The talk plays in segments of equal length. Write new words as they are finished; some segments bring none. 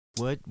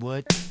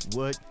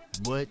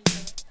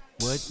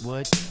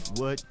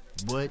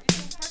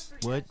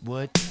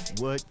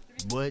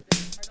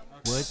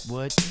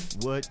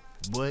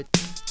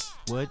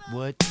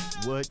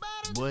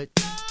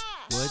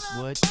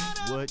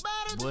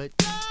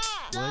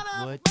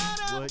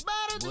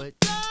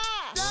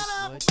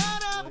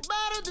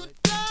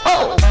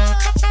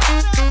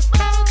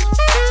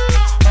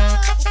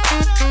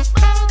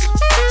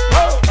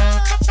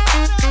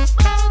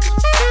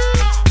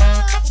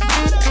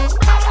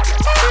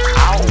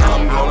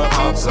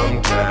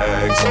Some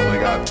tags, only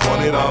got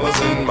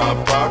 $20 in my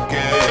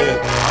pocket.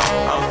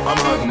 I'm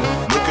hunting,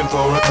 looking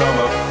for a come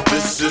up.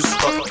 This is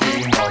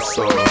fucking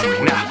awesome.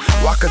 Nah,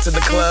 walk into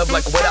the club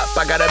like, what up?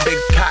 I got a big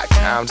cock.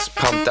 I'm just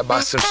pumped. I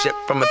bought some shit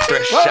from a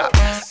thrift shop.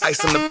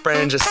 Ice on the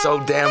fringe is so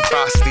damn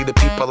frosty. The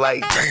people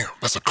like, damn,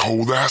 that's a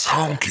cold ass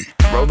honky.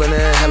 Rolling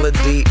in hella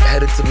deep,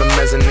 headed to the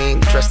mezzanine.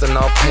 Dressed in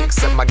all pink,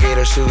 set my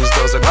gator shoes.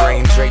 Those are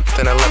green, draped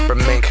in a leopard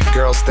mink.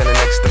 Girl standing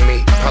next to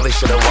me. Probably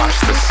should have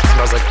washed this.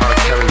 Smells like R.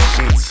 Kelly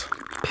sheets.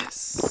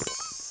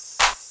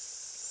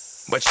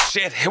 But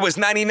shit, it was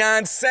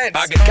 99 cents.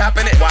 I get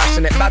copping it,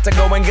 washing it. About to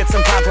go and get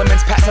some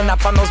compliments. Passing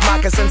up on those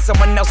moccasins.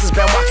 Someone else has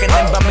been walking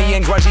in. Bummy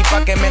and grungy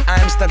fucking men.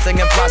 I am stunting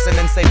and flossing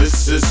and say,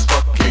 this is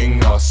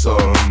fucking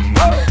awesome.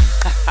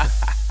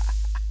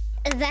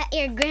 Is that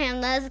your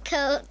grandma's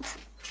coat?